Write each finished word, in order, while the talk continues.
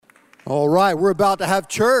All right, we're about to have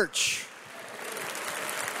church.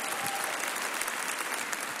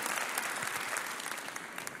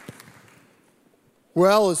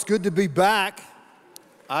 Well, it's good to be back.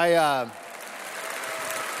 So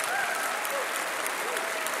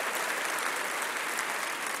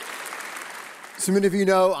many of you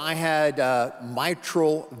know I had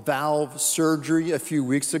mitral valve surgery a few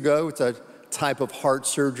weeks ago. It's a type of heart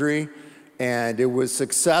surgery, and it was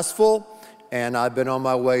successful. And I've been on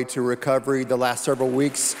my way to recovery the last several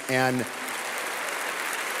weeks, and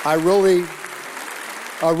I really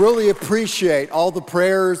appreciate all the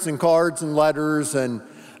prayers and cards and letters and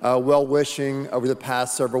well-wishing over the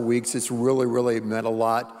past several weeks. It's really meant a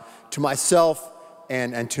lot to myself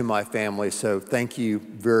and to my family, so thank you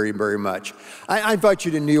very much. I invite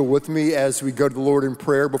you to kneel with me as we go to the Lord in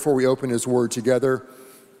prayer before we open His Word together.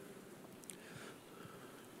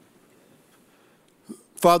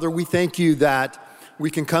 Father, we thank you that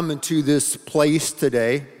we can come into this place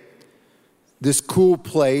today, this cool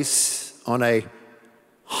place on a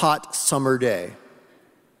hot summer day.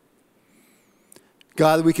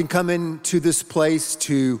 God, we can come into this place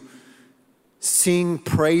to sing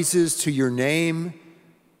praises to your name.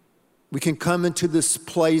 We can come into this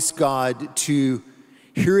place, God, to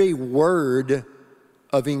hear a word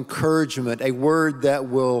of encouragement, a word that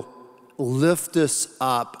will lift us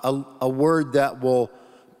up, a word that will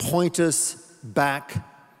point us back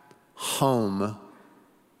home.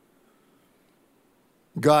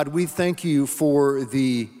 God, we thank you for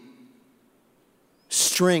the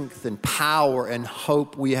strength and power and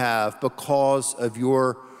hope we have because of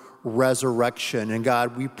your resurrection. And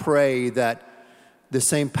God, we pray that the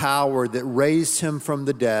same power that raised him from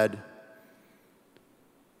the dead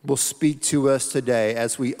will speak to us today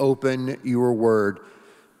as we open your word.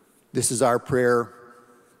 This is our prayer.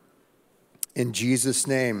 In Jesus'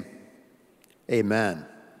 name, amen.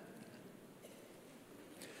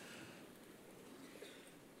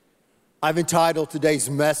 I've entitled today's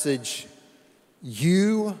message,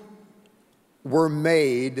 You Were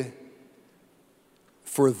Made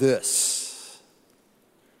for This.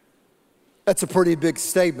 That's a pretty big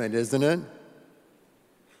statement, isn't it?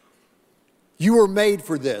 You were made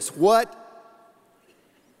for this. What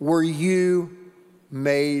were you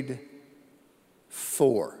made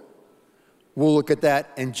for? We'll look at that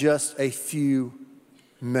in just a few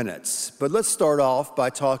minutes. But let's start off by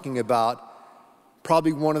talking about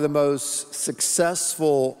probably one of the most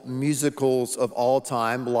successful musicals of all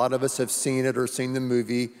time. A lot of us have seen it or seen the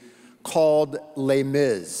movie, called Les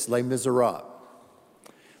Mis, Les Miserables.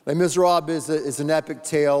 Les Miserables is an epic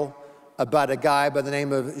tale about a guy by the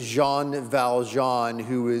name of Jean Valjean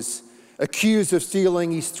who is accused of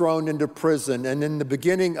stealing. He's thrown into prison. And in the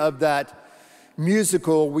beginning of that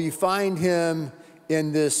musical, we find him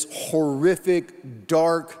in this horrific,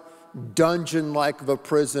 dark, dungeon-like of a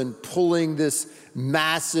prison, pulling this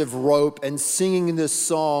massive rope and singing this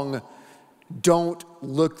song, Don't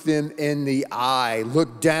Look Them in the Eye.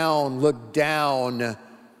 Look down,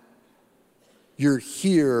 you're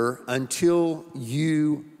here until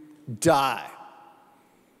you die.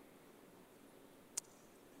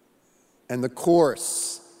 And the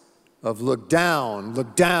chorus of look down,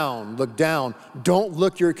 don't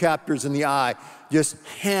look your captors in the eye, just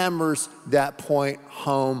hammers that point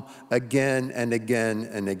home again and again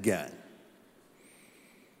and again.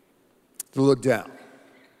 To look down.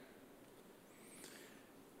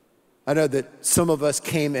 I know that some of us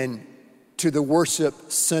came in to the worship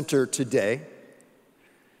center today,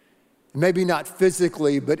 maybe not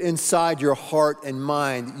physically, but inside your heart and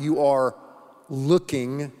mind, you are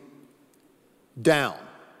looking down.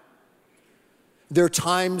 There are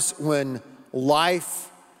times when life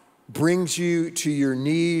brings you to your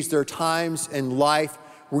knees. There are times in life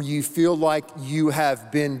where you feel like you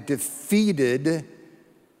have been defeated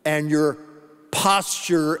and your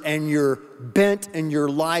posture and your bent in your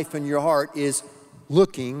life and your heart is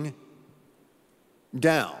looking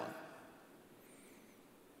down.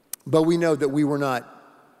 But we know that we were not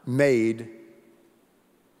made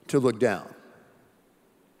to look down.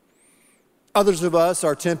 Others of us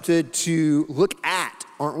are tempted to look at,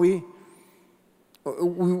 aren't we?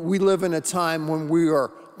 We live in a time when we are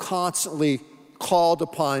constantly called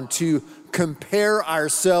upon to compare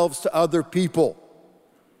ourselves to other people.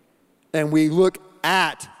 And we look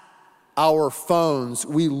at our phones.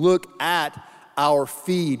 We look at our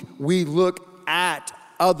feed. We look at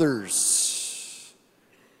others.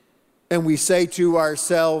 And we say to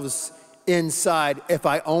ourselves inside, if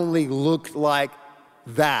I only looked like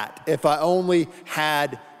that, if I only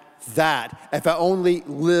had that, if I only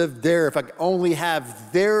lived there, if I could only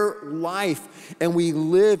have their life. And we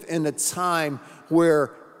live in a time where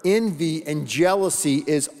envy and jealousy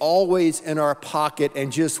is always in our pocket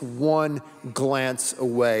and just one glance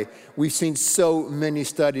away. We've seen so many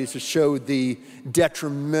studies to show the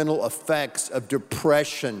detrimental effects of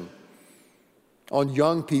depression on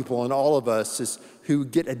young people and all of us who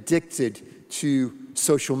get addicted to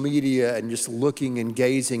social media and just looking and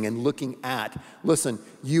gazing and looking at. Listen,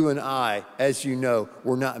 you and I, as you know,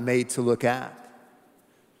 were not made to look at.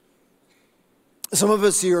 Some of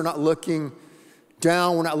us here are not looking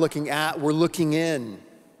down, we're not looking at, we're looking in.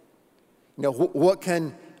 You know, what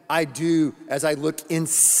can I do as I look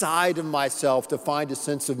inside of myself to find a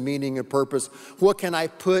sense of meaning and purpose? What can I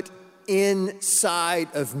put inside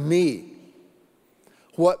of me?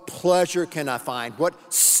 What pleasure can I find?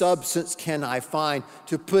 What substance can I find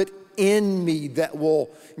to put in me that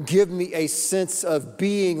will give me a sense of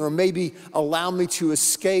being, or maybe allow me to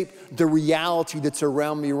escape the reality that's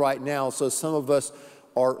around me right now? So some of us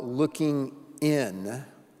are looking in,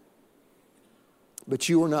 but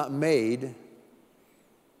you were not made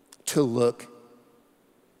to look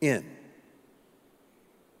in.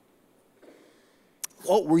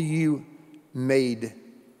 What were you made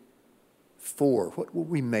for? What were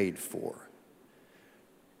we made for?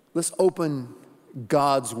 Let's open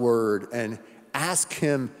God's word and ask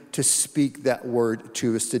him to speak that word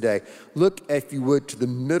to us today. Look, if you would, to the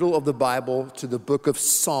middle of the Bible, to the book of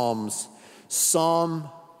Psalms, Psalm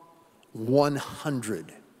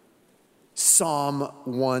 100. Psalm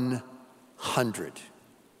 100.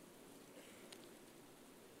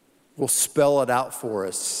 We'll spell it out for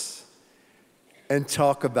us and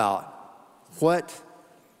talk about what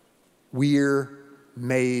we're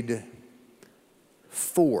made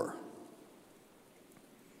for.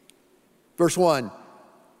 Verse 1,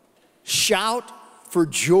 shout for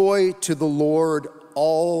joy to the Lord,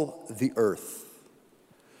 all the earth.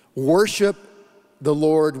 Worship the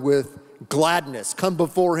Lord with gladness. Come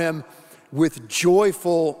before him with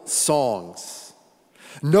joyful songs.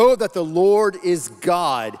 Know that the Lord is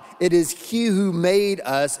God. It is he who made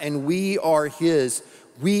us, and we are his.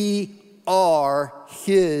 We are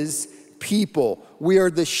his people. We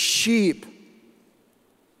are the sheep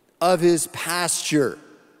of his pasture.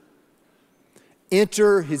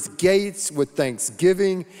 Enter his gates with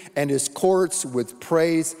thanksgiving and his courts with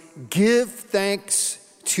praise. Give thanks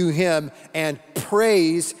to him and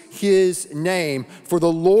praise his name. For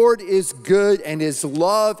the Lord is good and his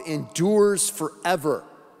love endures forever.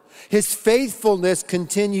 His faithfulness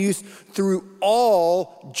continues through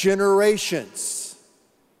all generations.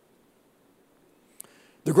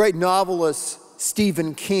 The great novelist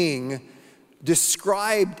Stephen King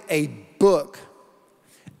described a book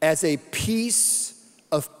as a piece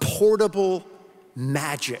of portable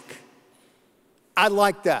magic. I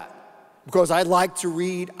like that because I like to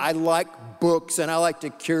read, I like books, and I like to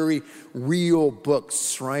carry real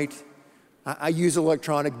books, right? I use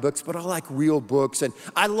electronic books, but I like real books, and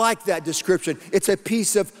I like that description. It's a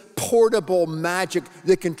piece of portable magic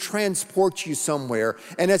that can transport you somewhere.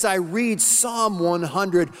 And as I read Psalm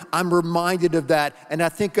 100, I'm reminded of that, and I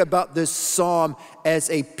think about this psalm as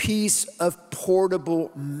a piece of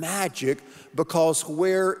portable magic because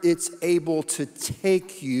where it's able to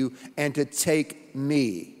take you and to take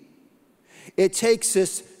me. It takes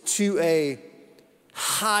us to a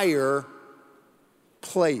higher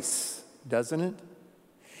place, doesn't it?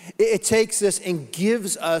 It takes us and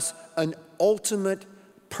gives us an ultimate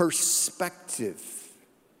perspective.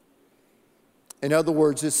 In other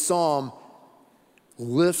words, this psalm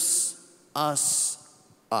lifts us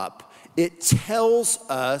up. It tells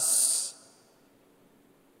us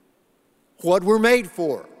what we're made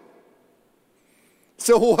for.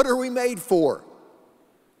 So what are we made for?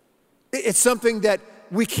 It's something that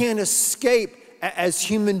we can't escape as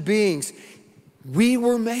human beings. We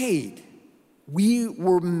were made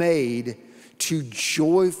to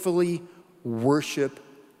joyfully worship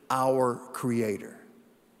our Creator.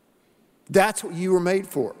 That's what you were made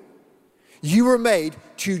for. You were made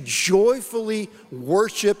to joyfully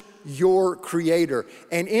worship your Creator.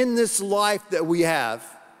 And in this life that we have,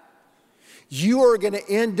 you are going to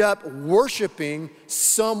end up worshiping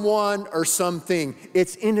someone or something.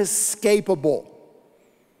 It's inescapable.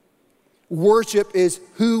 Worship is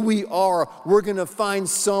who we are. We're going to find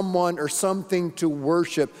someone or something to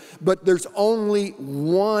worship. But there's only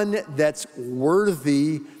one that's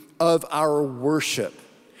worthy of our worship.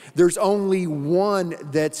 There's only one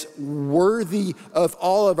that's worthy of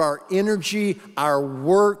all of our energy, our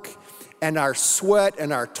work, and our sweat,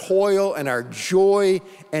 and our toil, and our joy,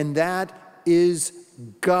 and that is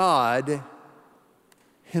God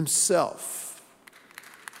Himself.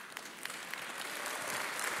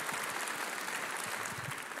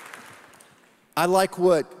 I like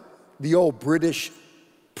what the old British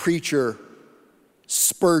preacher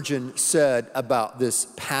Spurgeon said about this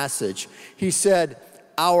passage. He said,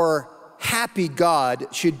 our happy God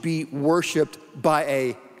should be worshiped by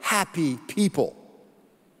a happy people.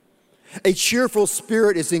 A cheerful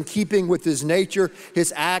spirit is in keeping with his nature,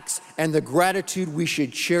 his acts, and the gratitude we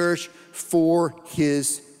should cherish for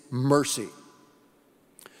his mercy.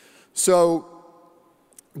 So,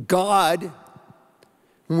 God,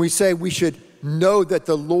 when we say we should know that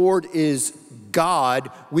the Lord is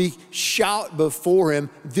God, we shout before him,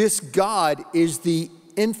 this God is the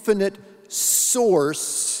infinite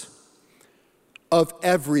source of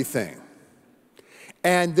everything.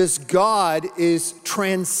 And this God is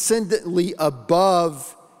transcendently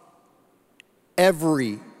above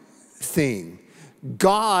everything.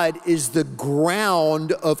 God is the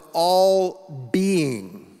ground of all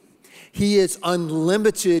being. He is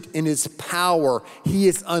unlimited in his power. He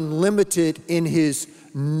is unlimited in his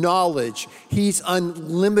knowledge. He's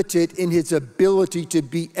unlimited in his ability to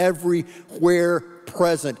be everywhere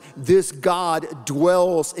present. This God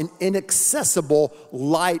dwells in inaccessible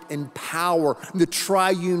light and power. The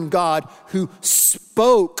triune God who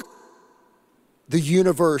spoke the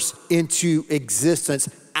universe into existence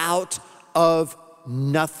out of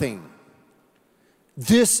nothing.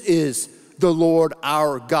 This is the Lord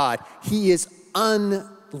our God. He is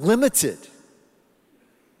unlimited.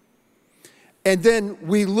 And then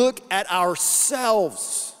we look at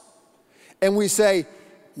ourselves and we say,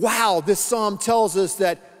 wow, this psalm tells us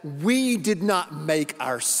that we did not make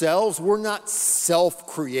ourselves. We're not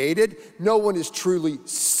self-created. No one is truly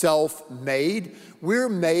self-made. We're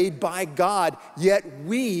made by God, yet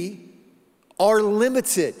we are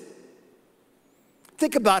limited.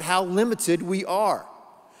 Think about how limited we are.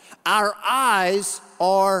 Our eyes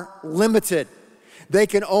are limited. They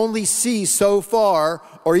can only see so far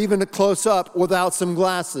or even a close up without some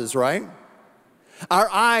glasses, right? Our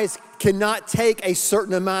eyes cannot take a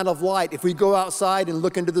certain amount of light. If we go outside and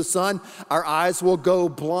look into the sun, our eyes will go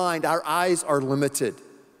blind. Our eyes are limited.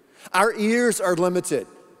 Our ears are limited.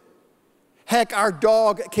 Heck, our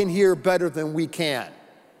dog can hear better than we can.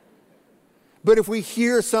 But if we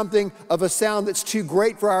hear something of a sound that's too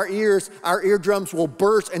great for our ears, our eardrums will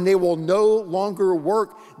burst and they will no longer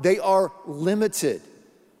work. They are limited.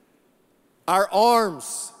 Our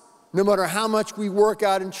arms, no matter how much we work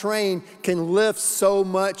out and train, can lift so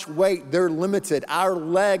much weight. They're limited. Our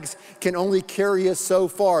legs can only carry us so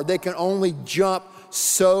far. They can only jump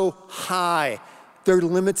so high. They're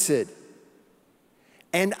limited.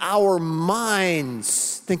 And our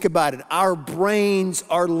minds, think about it, our brains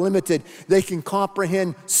are limited. They can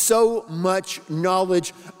comprehend so much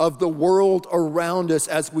knowledge of the world around us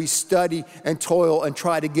as we study and toil and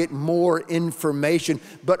try to get more information,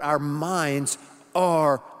 but our minds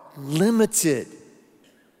are limited.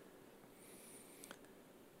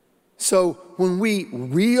 So when we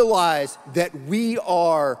realize that we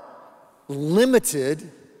are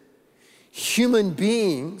limited human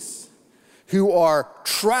beings who are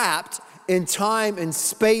trapped in time and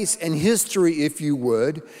space and history, if you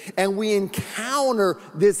would, and we encounter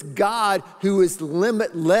this God who is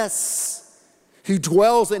limitless, who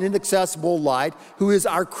dwells in inaccessible light, who is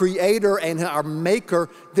our creator and our maker,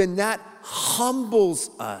 then that humbles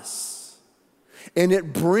us. And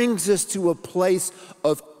it brings us to a place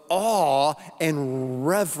of awe and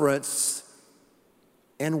reverence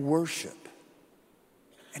and worship.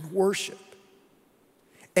 And worship.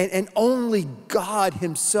 And only God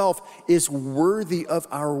himself is worthy of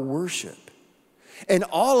our worship. And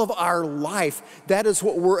all of our life, that is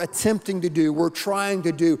what we're attempting to do. We're trying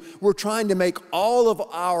to do. We're trying to make all of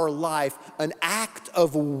our life an act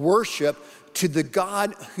of worship to the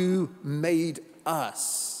God who made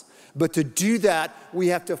us. But to do that, we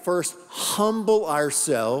have to first humble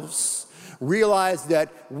ourselves, realize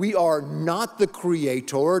that we are not the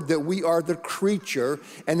creator, that we are the creature,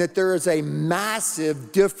 and that there is a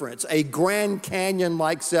massive difference, a Grand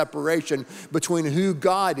Canyon-like separation between who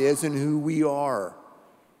God is and who we are.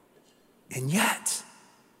 And yet,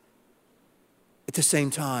 at the same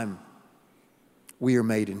time, we are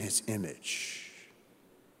made in his image.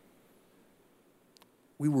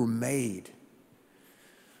 We were made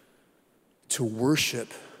to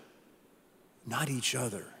worship not each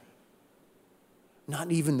other,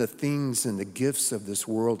 not even the things and the gifts of this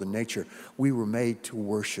world and nature. We were made to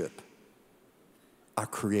worship our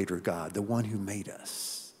Creator God, the one who made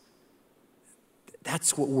us.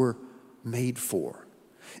 That's what we're made for.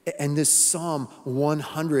 And this Psalm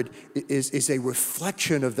 100 is a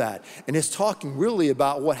reflection of that. And it's talking really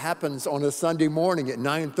about what happens on a Sunday morning at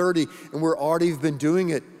 9:30, and we're already been doing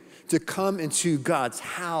it to come into God's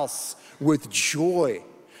house with joy,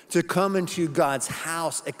 to come into God's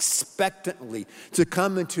house expectantly, to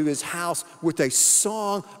come into his house with a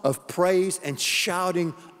song of praise and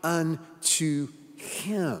shouting unto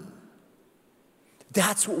him.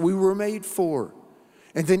 That's what we were made for.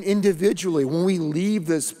 And then individually, when we leave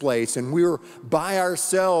this place and we're by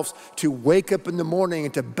ourselves, to wake up in the morning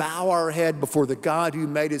and to bow our head before the God who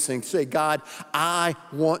made us and say, God, I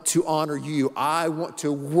want to honor you. I want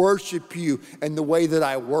to worship you in the way that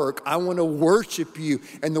I work. I want to worship you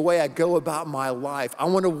in the way I go about my life. I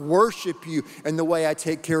want to worship you in the way I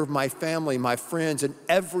take care of my family, my friends, and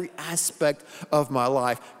every aspect of my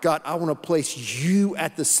life. God, I want to place you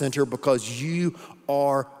at the center because you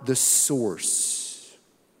are the source.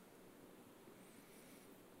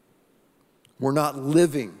 We're not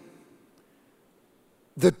living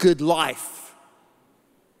the good life.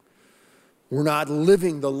 We're not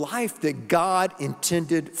living the life that God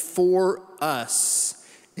intended for us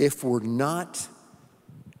if we're not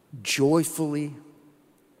joyfully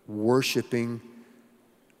worshiping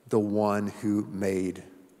the one who made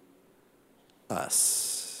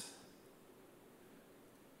us.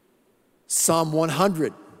 Psalm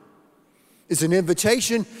 100 is an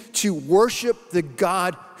invitation to worship the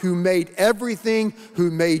God who made everything, who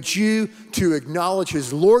made you, to acknowledge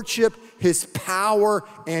his lordship, his power,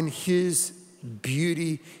 and his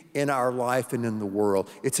beauty in our life and in the world.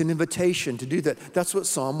 It's an invitation to do that. That's what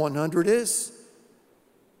Psalm 100 is.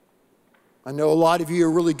 I know a lot of you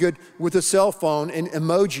are really good with a cell phone and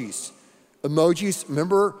emojis. Emojis,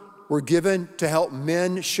 remember, were given to help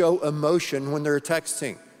men show emotion when they're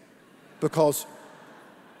texting because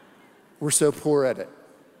we're so poor at it.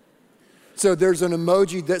 So there's an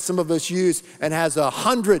emoji that some of us use and has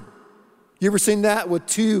 100. You ever seen that with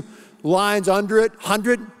 2 lines under it?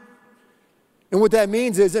 100? And what that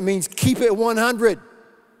means is it means keep it 100.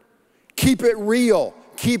 Keep it real.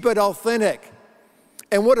 Keep it authentic.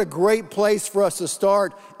 And what a great place for us to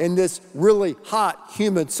start in this really hot,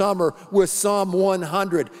 humid summer with Psalm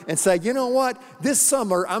 100 and say, you know what? This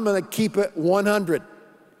summer, I'm going to keep it 100.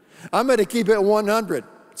 I'm going to keep it 100.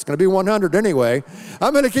 It's going to be 100 anyway.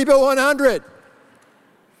 I'm going to keep it 100.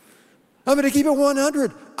 I'm going to keep it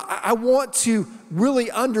 100. I want to really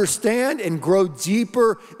understand and grow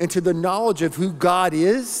deeper into the knowledge of who God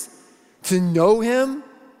is, to know him.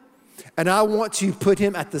 And I want to put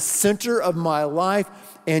him at the center of my life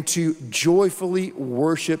and to joyfully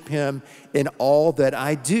worship him in all that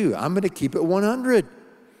I do. I'm going to keep it 100.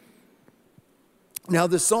 Now,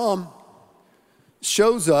 the psalm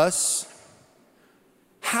shows us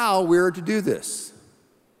how we're to do this,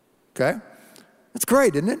 okay? That's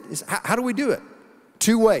great, isn't it? How do we do it?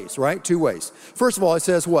 2 ways, right? 2 ways. First of all, it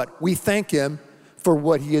says what? We thank him for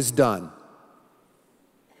what he has done.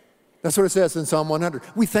 That's what it says in Psalm 100.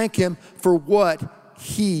 We thank him for what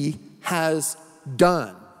he has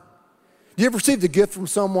done. You ever received a gift from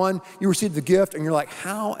someone? You received the gift and you're like,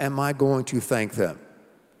 how am I going to thank them?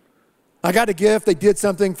 I got a gift, they did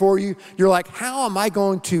something for you. You're like, how am I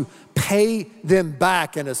going to pay them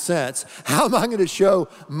back in a sense? How am I going to show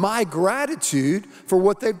my gratitude for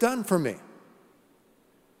what they've done for me?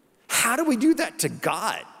 How do we do that to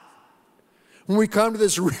God? When we come to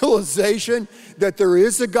this realization that there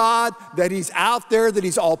is a God, that he's out there, that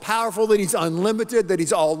he's all powerful, that he's unlimited, that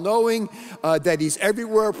he's all knowing, that he's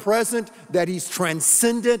everywhere present, that he's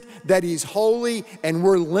transcendent, that he's holy, and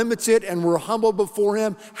we're limited and we're humble before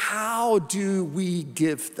him. How do we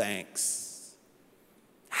give thanks?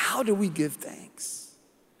 How do we give thanks?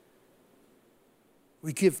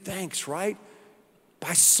 We give thanks, right?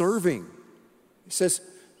 By serving. It says,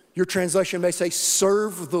 your translation may say,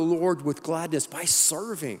 serve the Lord with gladness, by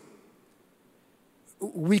serving.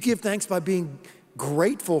 We give thanks by being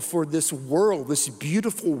grateful for this world, this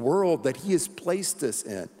beautiful world that he has placed us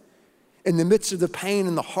in. In the midst of the pain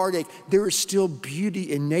and the heartache, there is still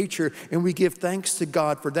beauty in nature, and we give thanks to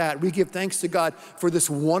God for that. We give thanks to God for this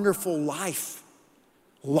wonderful life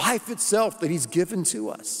itself that he's given to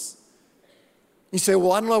us. You say,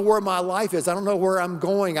 well, I don't know where my life is. I don't know where I'm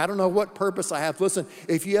going. I don't know what purpose I have. Listen,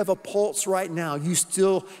 if you have a pulse right now, you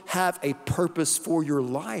still have a purpose for your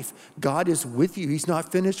life. God is with you. He's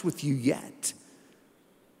not finished with you yet.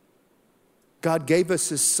 God gave us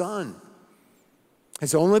his son,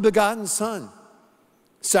 his only begotten son,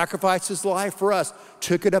 sacrificed his life for us,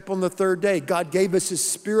 took it up on the 3rd day. God gave us his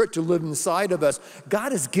spirit to live inside of us.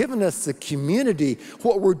 God has given us the community.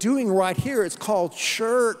 What we're doing right here is called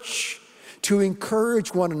church. To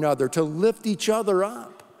encourage one another, to lift each other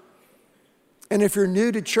up. And if you're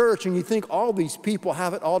new to church and you think all these people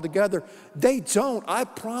have it all together, they don't. I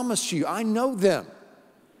promise you, I know them.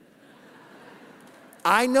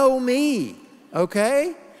 I know me,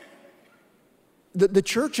 okay? The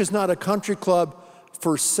church is not a country club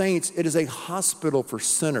for saints. It is a hospital for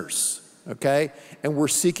sinners, okay? And we're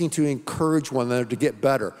seeking to encourage one another to get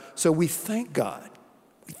better. So we thank God.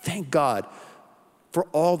 We thank God for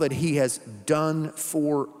all that he has done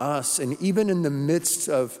for us. And even in the midst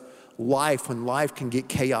of life, when life can get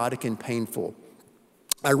chaotic and painful.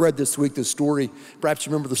 I read this week the story, perhaps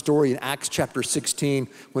you remember the story in Acts chapter 16,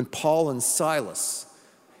 when Paul and Silas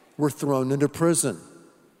were thrown into prison.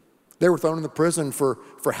 They were thrown into prison for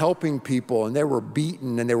helping people, and they were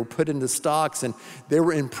beaten, and they were put into stocks, and they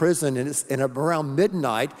were in prison. And around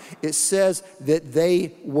midnight, it says that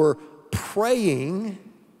they were praying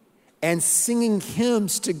and singing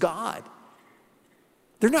hymns to God.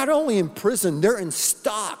 They're not only in prison, they're in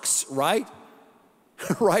stocks, right?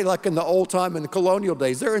 Right, like in the old time, in the colonial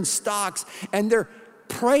days. They're in stocks, and they're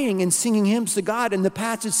praying and singing hymns to God. And the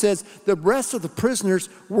passage says the rest of the prisoners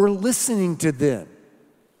were listening to them.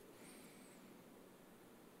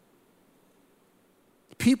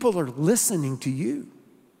 People are listening to you.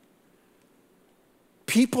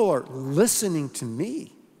 People are listening to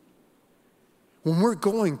me. When we're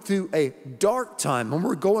going through a dark time, when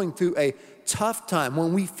we're going through a tough time,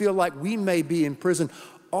 when we feel like we may be in prison,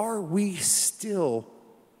 are we still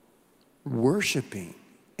worshiping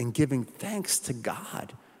and giving thanks to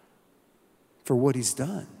God for what he's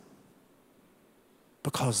done?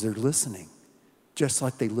 Because they're listening, just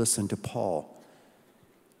like they listened to Paul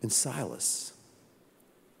and Silas.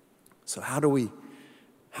 So how do we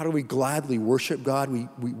gladly worship God?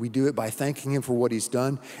 We do it by thanking him for what he's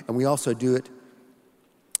done, and we also do it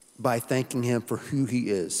by thanking him for who he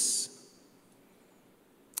is.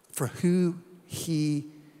 For who he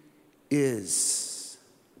is.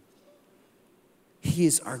 He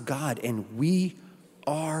is our God, and we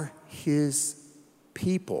are his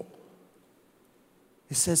people.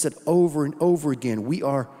 It says it over and over again. We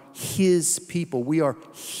are his people. We are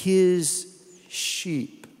his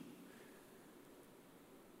sheep.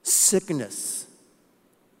 Sickness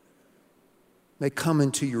may come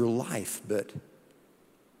into your life, but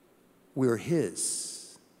we're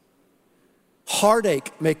his.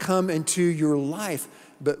 Heartache may come into your life,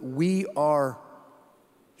 but we are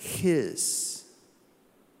his.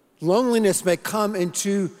 Loneliness may come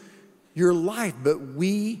into your life, but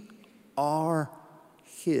we are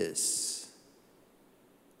his.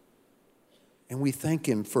 And we thank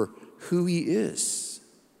him for who he is.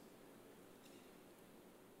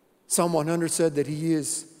 Psalm 100 said that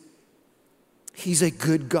he's a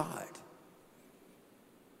good God.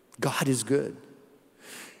 God is good.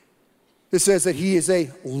 It says that he is a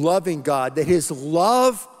loving God, that his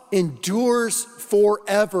love endures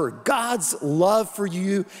forever. God's love for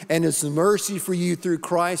you and his mercy for you through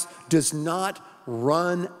Christ does not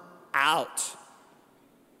run out.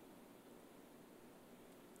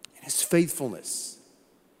 And his faithfulness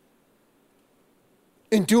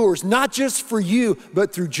endures not just for you,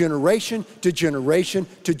 but through generation to generation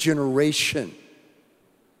to generation.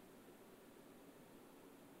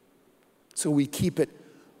 So we keep it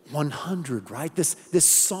 100, right? This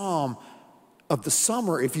psalm of the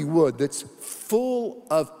summer, if you would, that's full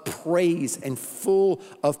of praise and full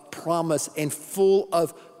of promise and full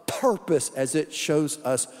of purpose as it shows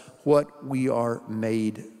us what we are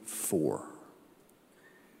made for.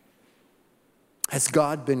 Has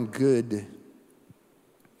God been good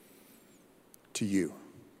to you?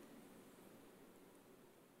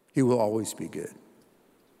 He will always be good.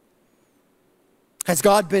 Has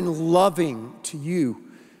God been loving to you?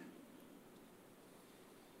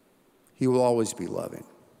 He will always be loving.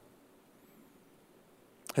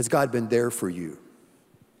 Has God been there for you?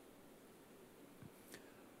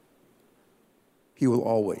 He will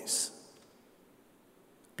always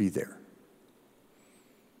be there.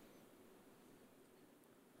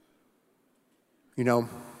 You know,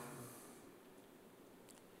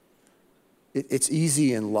 it's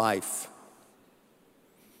easy in life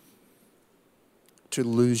to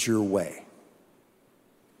lose your way.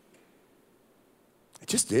 It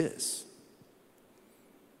just is.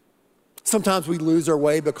 Sometimes we lose our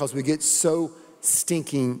way because we get so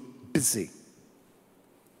stinking busy.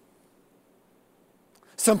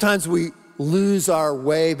 Sometimes we lose our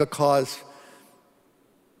way because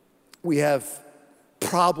we have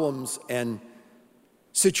problems and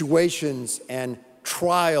situations and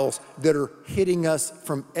trials that are hitting us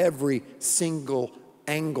from every single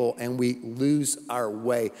angle, and we lose our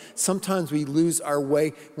way. Sometimes we lose our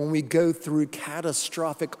way when we go through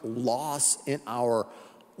catastrophic loss in our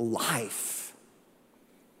life.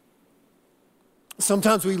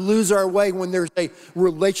 Sometimes we lose our way when there's a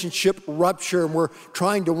relationship rupture and we're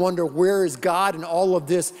trying to wonder, where is God in all of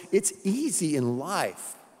this? It's easy in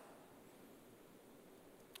life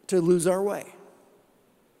to lose our way.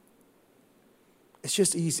 It's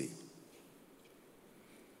just easy.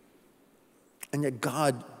 And yet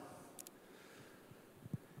God,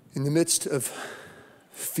 in the midst of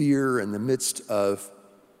fear, in the midst of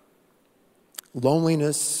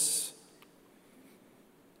loneliness,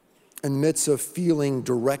 in the midst of feeling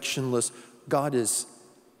directionless, God is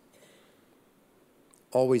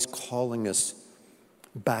always calling us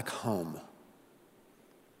back home.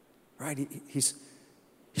 Right? He's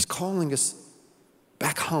calling us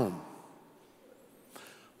back home.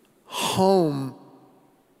 Home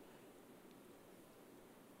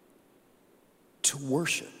to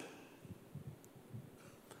worship.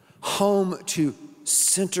 Home to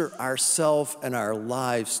center ourselves and our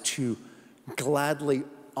lives, to gladly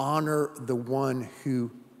honor the one who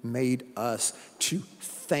made us, to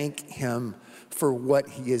thank him for what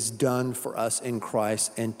he has done for us in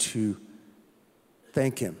Christ, and to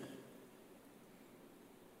thank him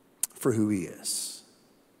for who he is.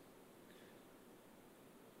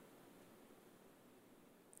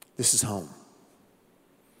 This is home.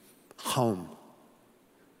 Home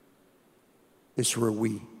is where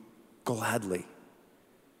we gladly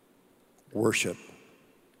worship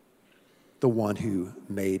the one who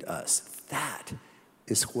made us. That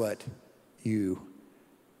is what you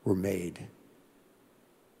were made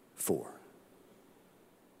for.